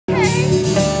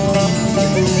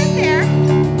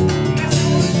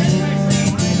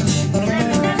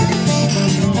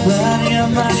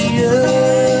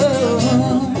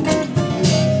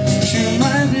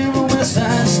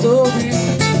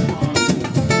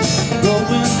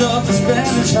up the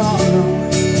Spanish Harlem.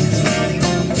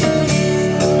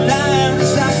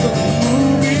 Lines like a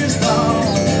movie star.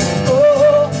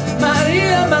 Oh,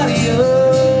 Maria, Maria,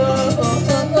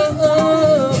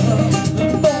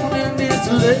 born in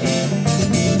Italy.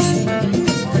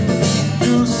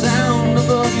 You sound of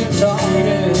a guitar,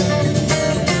 yeah.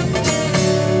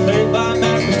 Played by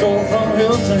Mac Store from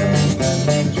Hilton.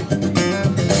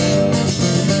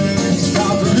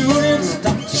 Stop the looting,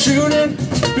 stop the shooting.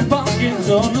 Be pockets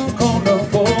on the corner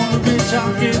for the bitch.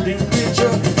 I'm getting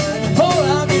richer. Oh,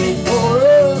 I'm getting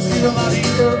poorer. See the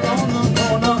Maria on the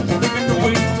corner, looking the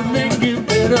ways to make it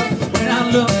better. When I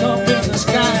look up in the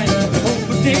sky, hope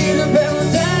for days of paradise.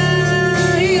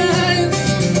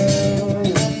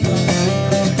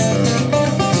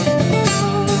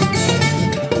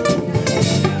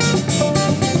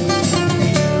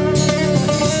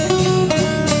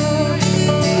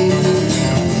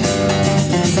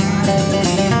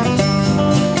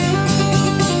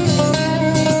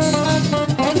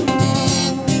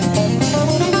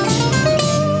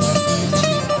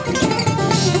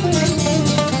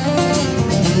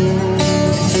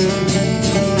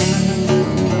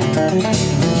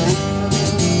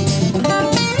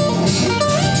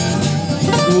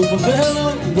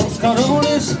 Los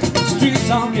Carones, streets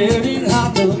are getting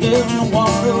hotter, getting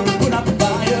water, put out the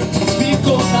fire.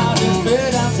 Because I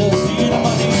desesperanza, see the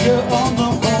Maria on the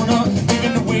corner,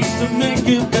 giving the ways to make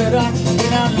it better.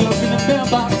 When I look in the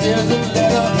mailbox, there's a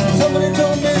letter. Somebody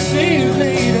told me, see you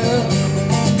later.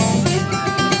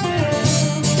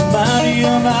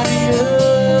 Maria, Maria,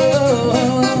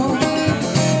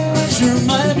 she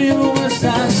remind me of a West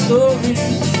Side Story.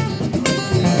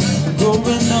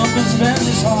 Growing up in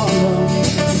Spanish Harlem,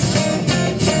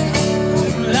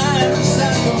 lines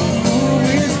like a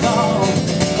movie star.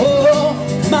 Oh,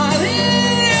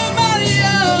 Maria,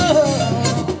 Maria,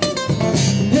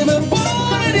 you were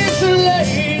born in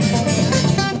Italy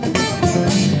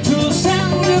to the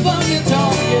sound of a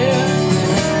guitar, yeah.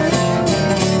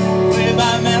 Way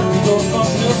by Mexico from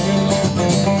the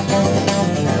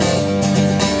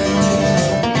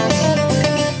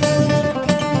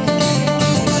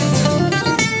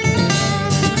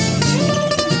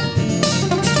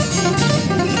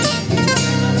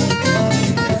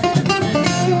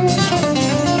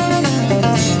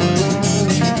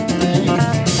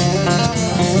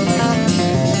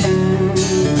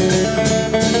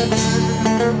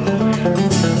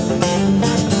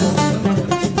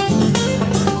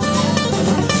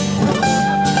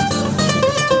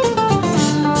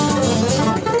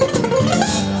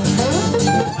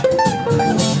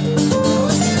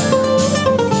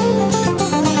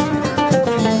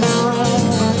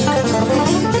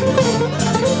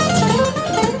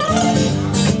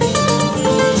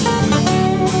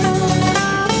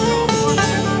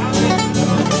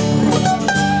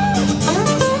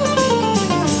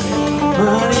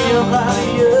Maria,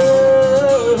 Maria,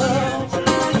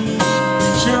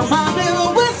 she remind me of a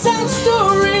West Side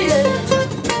Story, yeah.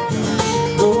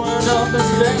 Growing up in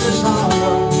Spanish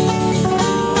Harlem,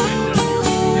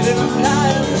 living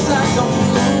lives like a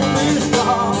movie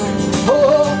star. Oh,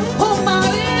 oh,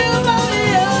 Maria,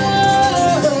 Maria,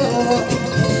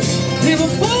 you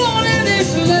were born in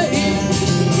Italy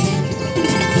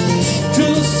to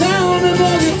the sound of a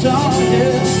guitar,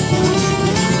 yeah.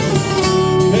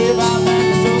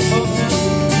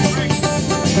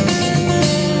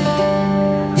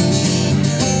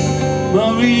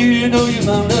 Maria, you know you're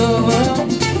my lover.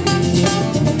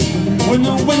 When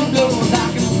the wind blows, I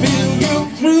can feel you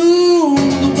through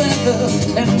the weather.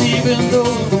 And even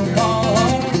though it's cold,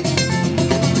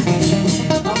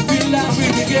 I feel like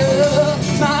we're together.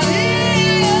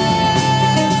 Maria,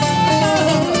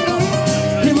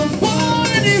 you were born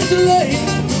in Italy